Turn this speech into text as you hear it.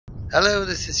Hello,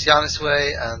 this is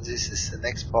JonniesWay, and this is the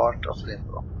next part of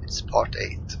Limbo. It's part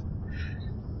 8.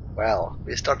 Well,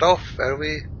 we start off where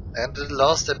we ended the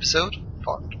last episode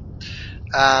part,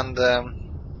 and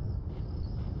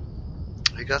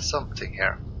we got something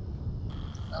here.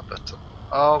 A button.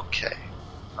 Okay.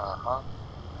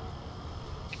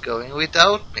 Going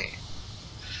without me.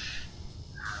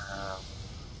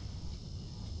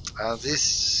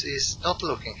 This is not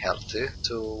looking healthy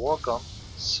to walk on,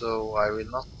 so I will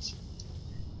not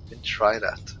even try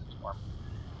that one.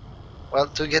 Well,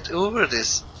 to get over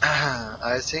this,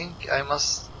 I think I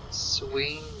must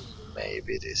swing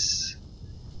maybe this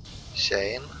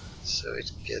chain so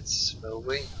it gets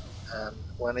moving, and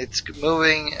when it's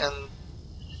moving and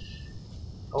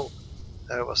oh,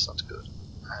 that was not good.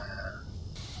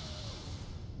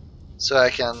 So I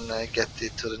can get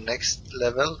it to the next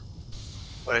level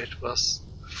where it was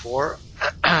before.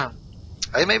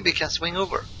 I maybe can swing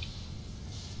over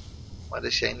when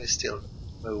the chain is still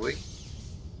moving.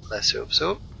 Let's hope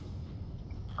so.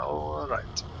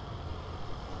 Alright.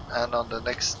 And on the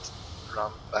next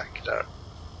run back there.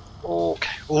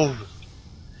 Okay. Oh,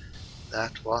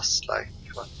 that was like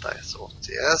what I thought.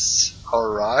 Yes.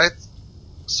 Alright.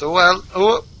 So well.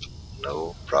 Oh,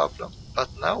 no problem. But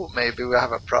now maybe we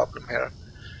have a problem here.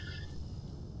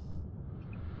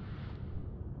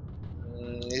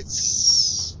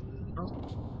 It's not.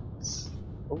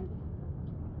 Oh,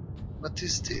 what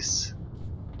is this?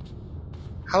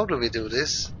 How do we do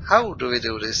this? How do we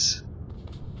do this?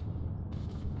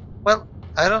 Well,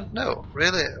 I don't know,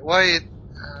 really. Why it...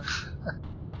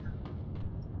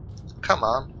 come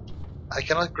on. I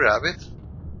cannot grab it.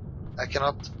 I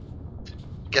cannot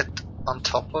get on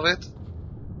top of it.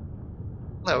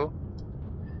 No.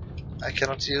 I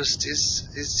cannot use this.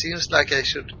 It seems like I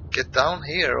should get down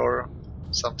here or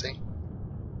something.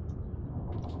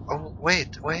 Oh,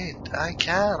 wait. I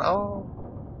can. Oh,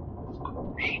 of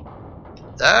course.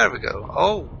 There we go.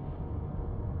 Oh.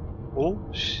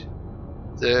 Oh,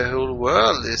 the whole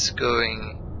world is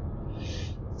going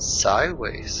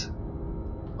sideways.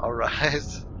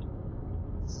 Alright.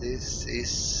 This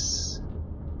is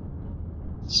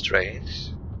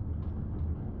strange.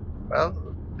 Well,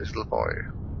 little boy,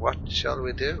 what shall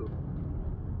we do?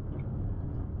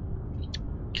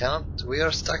 Cannot, we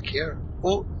are stuck here.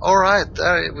 Oh, alright,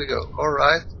 there we go.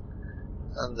 Alright.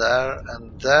 And there,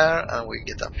 and we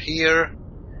get up here.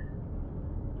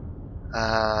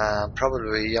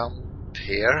 Probably jump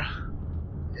here.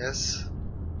 Yes.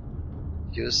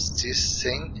 Use this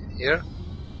thing here.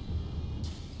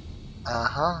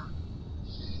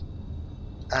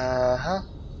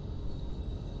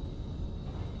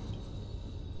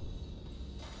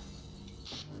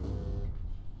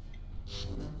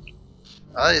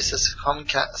 Oh, this is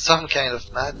some kind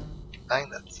of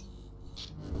magnet.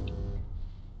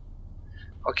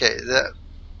 Okay, the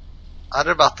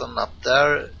other button up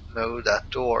there, move that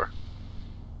door.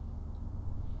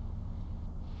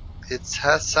 It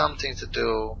has something to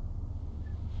do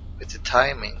with the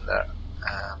timing there,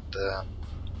 and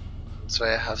so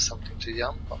I have something to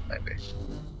jump on maybe.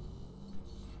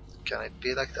 Can it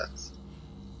be like that?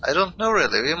 I don't know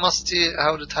really. We must see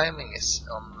how the timing is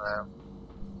on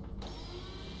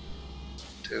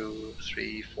 2,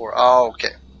 3, 4. Oh,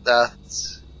 okay, that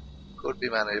could be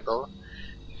manageable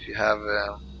if you have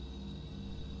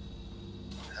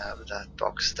that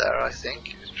box there. I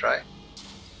think you try.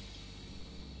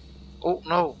 Oh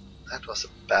no, that was a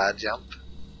bad jump.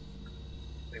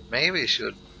 We maybe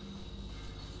should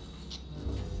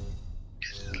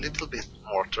get a little bit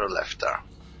more to the left there.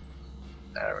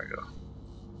 There we go.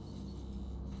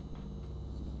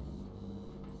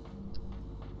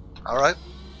 Alright,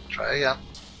 try again.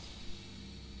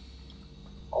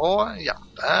 Oh, yeah,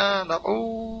 and up.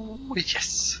 Oh,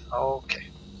 yes. Okay,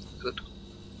 good.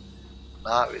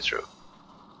 Now we're through.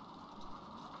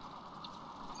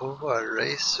 Oh, a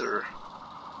razor.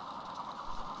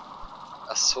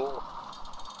 A saw.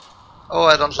 Oh,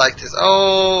 I don't like this.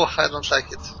 Oh, I don't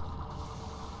like it.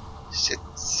 Shit.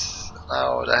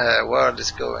 Now the world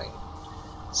is going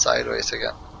sideways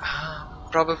again.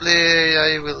 Probably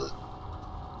I will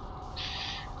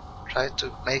try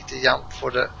to make the jump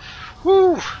for the...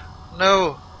 Woo!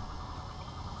 No!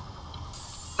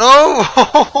 No!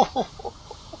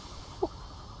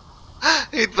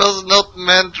 It was not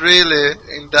meant really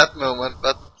in that moment,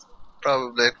 but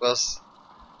probably it was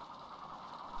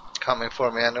coming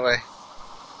for me anyway.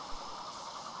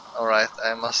 Alright,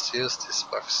 I must use this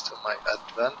box to my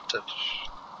advantage.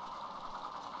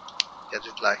 Get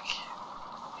it like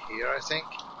here, I think.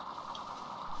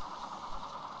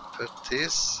 Put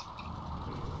this.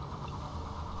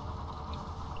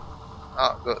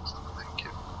 Oh, good. Thank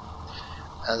you.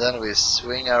 and then we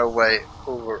swing our way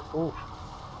over. Ooh.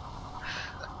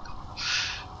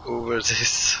 Over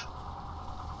this.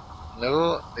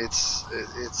 No, it's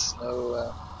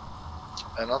no.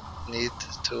 I not need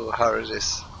to hurry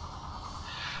this.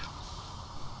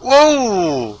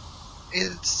 Whoa!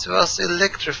 It was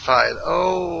electrified.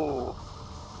 Oh.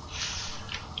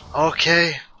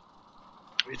 Okay.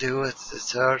 We do it the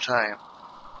third time.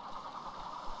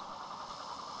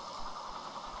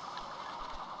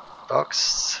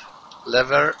 Box,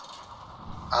 lever,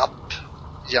 up,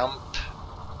 jump.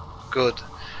 Good.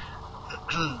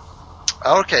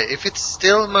 Okay, if it's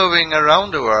still moving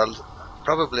around the world,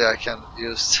 probably I can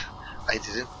use. I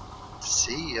didn't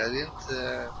see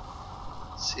the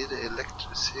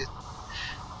electricity.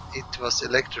 It was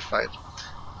electrified.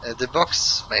 The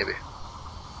box maybe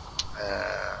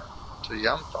to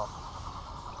jump on.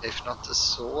 If not, the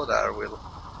saw there will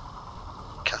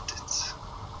cut it.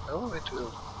 Oh, it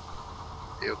will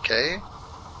be okay.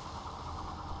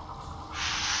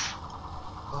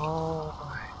 Oh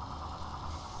my.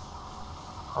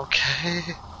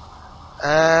 Okay.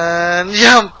 And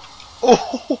jump!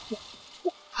 Oh!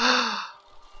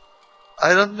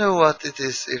 I don't know what it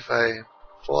is if I'm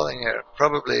falling here.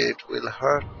 Probably it will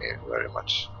hurt me very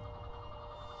much.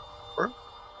 Or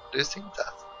do you think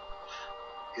that?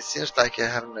 It seems like I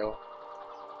have no...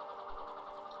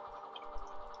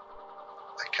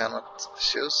 I cannot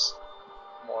choose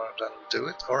more than do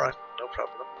it. Alright, no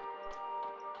problem.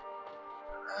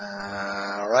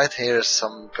 Right here is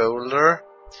some boulder.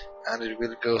 And it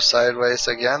will go sideways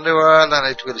again the world and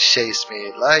it will chase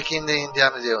me like in the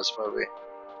Indiana Jones movie.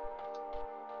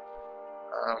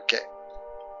 Okay.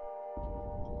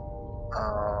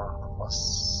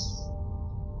 Was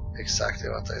exactly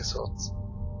what I thought.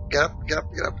 Get up, get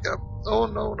up, get up, get up. Oh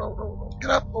no, no, no, no.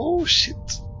 Get up. Oh shit.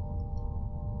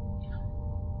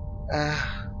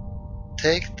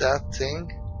 Take that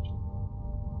thing.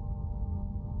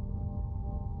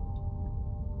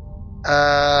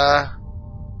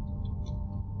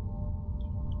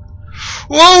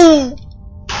 Whoa!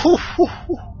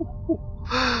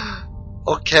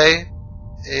 Okay.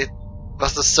 It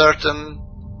was a certain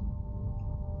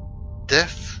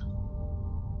death.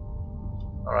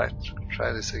 Alright,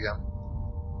 try this again.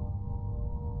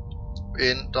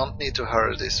 We don't need to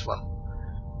hurry this one.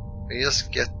 We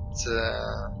just get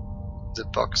the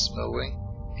box moving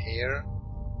here.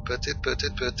 Put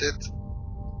it.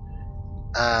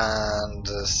 And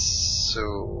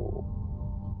so...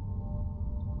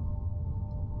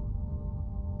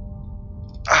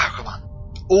 Ah, come on.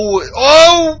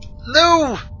 Oh,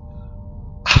 no!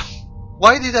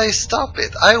 Why did I stop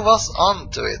it? I was on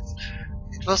to it.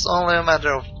 It was only a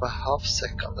matter of a half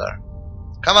second there.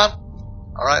 Come on!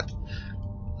 Alright.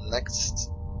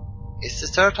 Next. It's the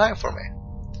third time for me.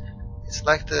 It's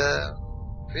like the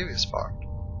previous part.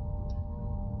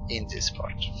 In this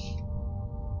part.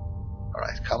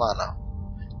 Alright, come on now.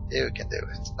 You can do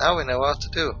it. Now we know what to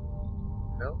do.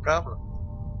 No problem.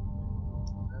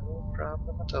 No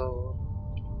problem at all.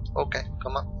 Okay,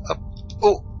 come on. Up.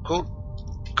 Oh, cool.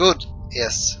 Good.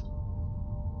 Yes.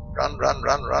 Run. Run.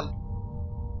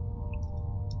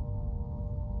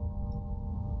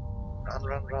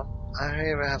 I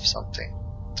really have something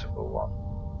to move on.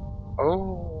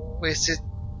 Oh, is it?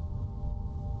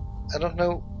 I don't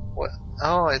know what.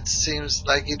 Oh, it seems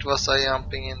like it was a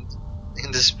jumping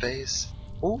in the space.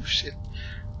 Oh shit!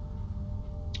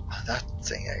 That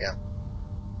thing again.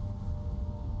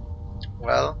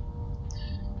 Well,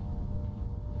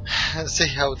 see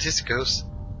how this goes.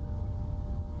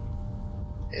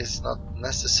 It's not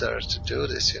necessary to do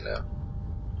this, you know.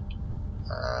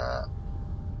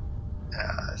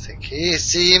 I think he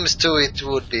seems to it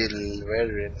would be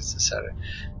very necessary.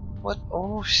 What?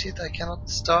 Oh shit, I cannot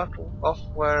start off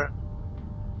where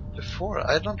before.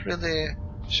 I'm not really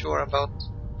sure about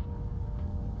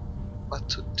what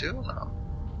to do now.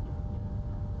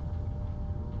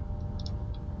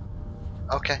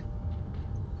 Okay.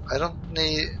 I don't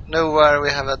know where we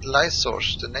have a light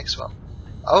source, the next one.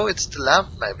 Oh, it's the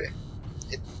lamp maybe.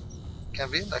 It can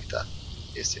be like that.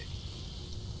 Easy.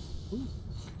 Ooh.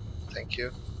 Thank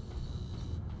you.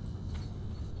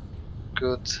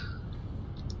 Good.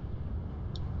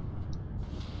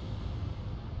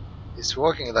 He's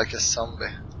walking like a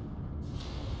zombie.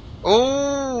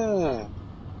 Oh!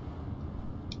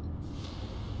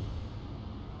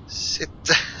 Sit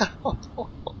down.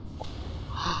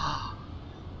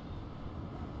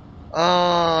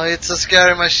 Oh, it's a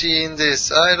scary machine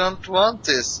this. I don't want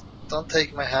this. Don't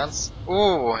take my hands.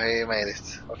 Oh, he made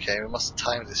it. Okay, we must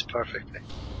time this perfectly.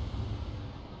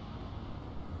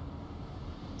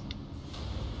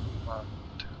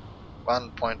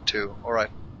 1.2.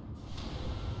 Alright.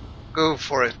 Go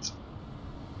for it.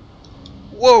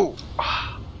 Whoa!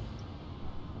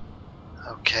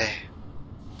 Okay.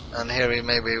 And here we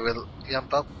maybe will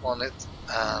jump up on it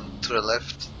and to the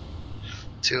left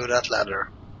to that ladder.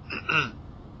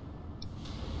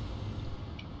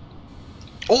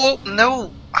 Oh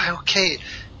no! Okay,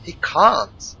 he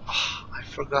can't. Oh, I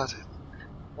forgot it.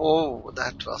 Oh,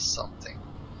 that was something.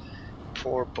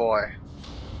 Poor boy.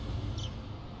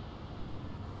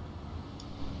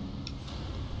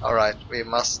 Alright, we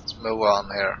must move on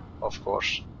here, of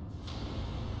course.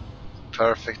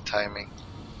 Perfect timing.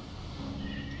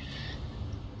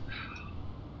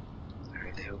 I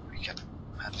really hope we can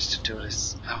manage to do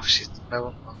this. Oh shit,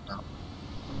 no, no, no.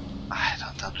 I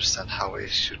don't understand how we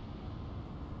should...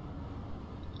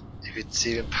 If it's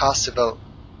even possible.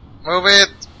 Move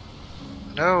it!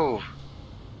 No!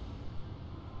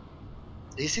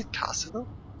 Is it possible?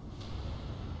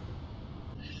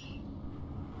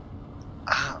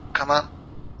 Ah, come on.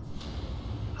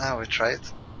 Now we try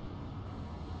it.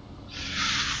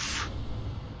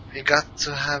 We got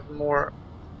to have more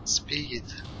speed.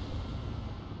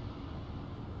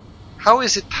 How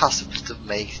is it possible to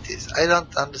make this? I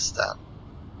don't understand.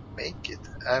 Make it?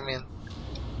 I mean,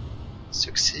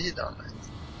 succeed on it.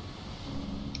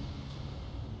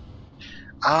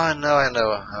 Ah, now I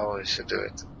know how we should do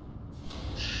it.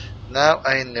 Now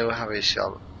I know how we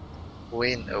shall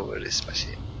win over this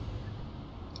machine.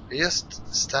 We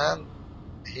just stand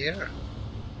here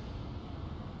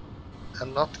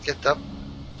and not get up.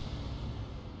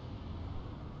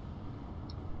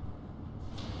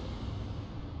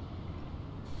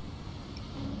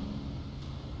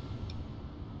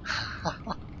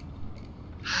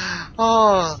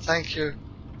 Oh, thank you.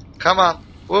 Come on.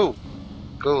 Whoa.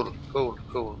 Cool, cool,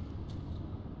 cool.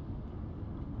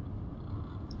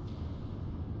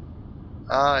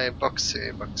 Ah,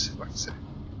 boxy, boxy, boxy.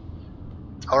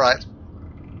 Alright.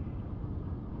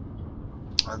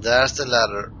 And there's the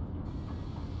ladder.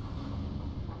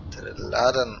 To the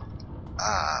ladder.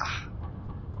 Ah.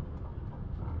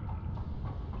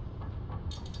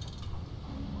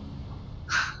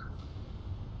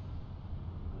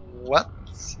 What?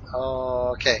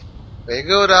 Okay. We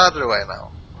go the other way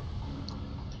now.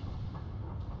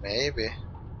 Maybe.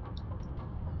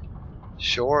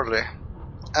 Surely.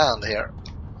 And here.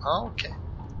 Okay.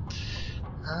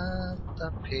 And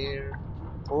up here.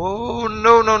 Oh,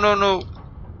 no, no, no, no.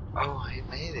 Oh, he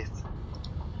made it.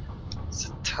 It's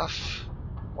a tough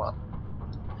one.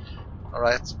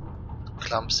 Alright.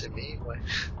 Clumsy me.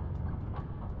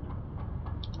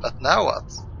 But now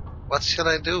what? What shall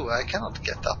I do? I cannot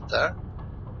get up there.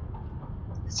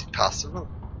 Is it possible?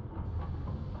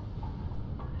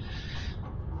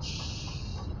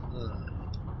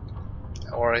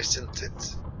 Or isn't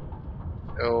it?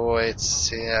 Oh,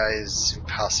 it's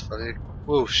impossible.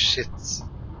 Oh shit!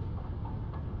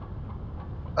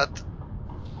 But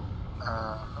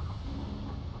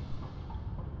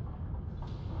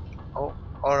oh,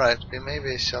 all right. We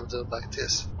maybe shall do it like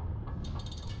this.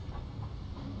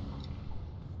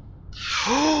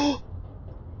 Oh,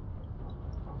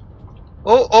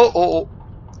 oh, oh, oh!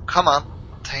 Come on!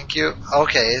 Thank you.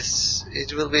 Okay,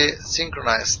 it will be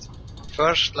synchronized.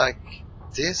 First, like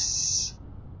this.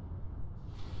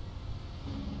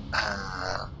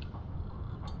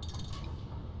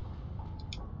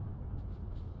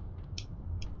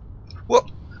 Whoa!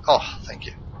 Oh, thank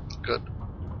you. Good.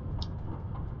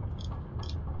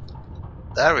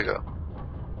 There we go.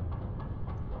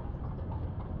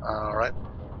 Alright.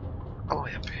 Oh,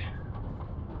 happy.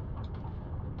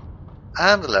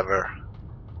 And the lever.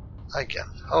 Again,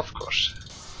 of course.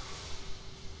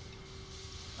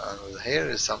 And here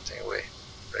is something we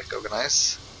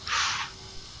recognize.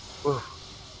 Whoa!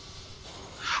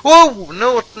 Whoa!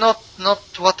 No, not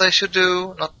what I should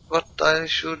do. Not what I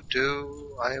should do.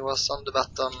 I was on the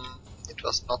button. It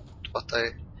was not what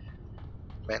I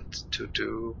meant to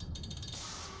do.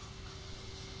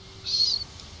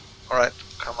 Alright,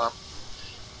 come on.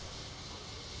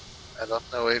 I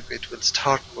don't know if it will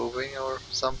start moving or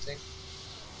something.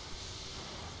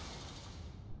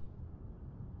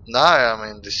 Now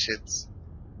I'm in the shit.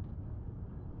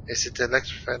 Is it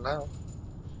electrified now?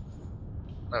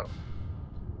 No.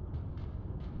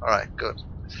 Alright, good.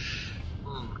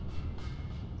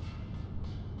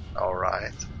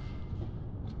 Alright.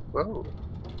 Whoa.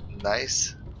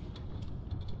 Nice.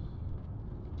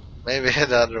 Maybe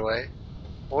the other way.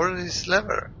 Or this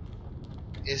lever.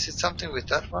 Is it something with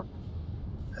that one?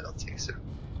 I don't think so.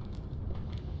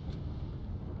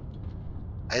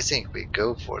 I think we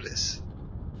go for this.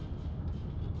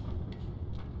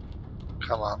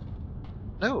 Come on.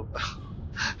 No.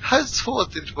 I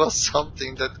thought it was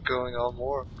something that going on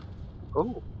more.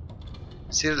 Oh,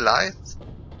 see the light?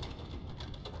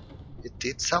 It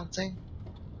did something?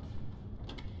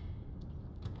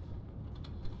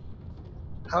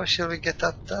 How shall we get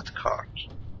at that cart?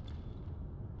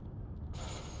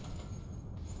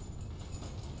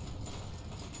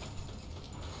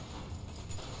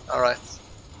 Alright,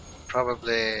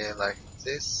 probably like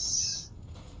this.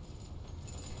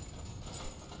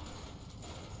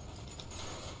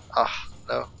 Ah,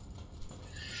 no.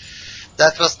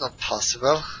 That was not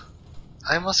possible.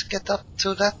 I must get up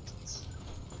to that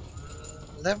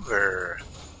lever.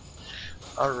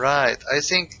 Alright, I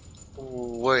think...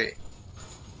 Wait.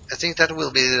 I think that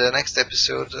will be the next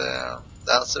episode, the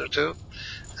answer to.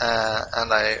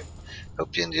 And I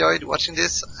hope you enjoyed watching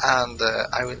this, and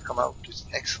I will come out with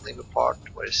the next Limbo part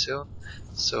very soon.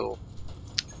 So,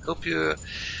 hope you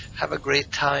have a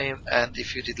great time, and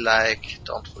if you did like,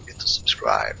 don't forget to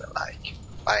subscribe and like.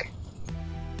 Bye.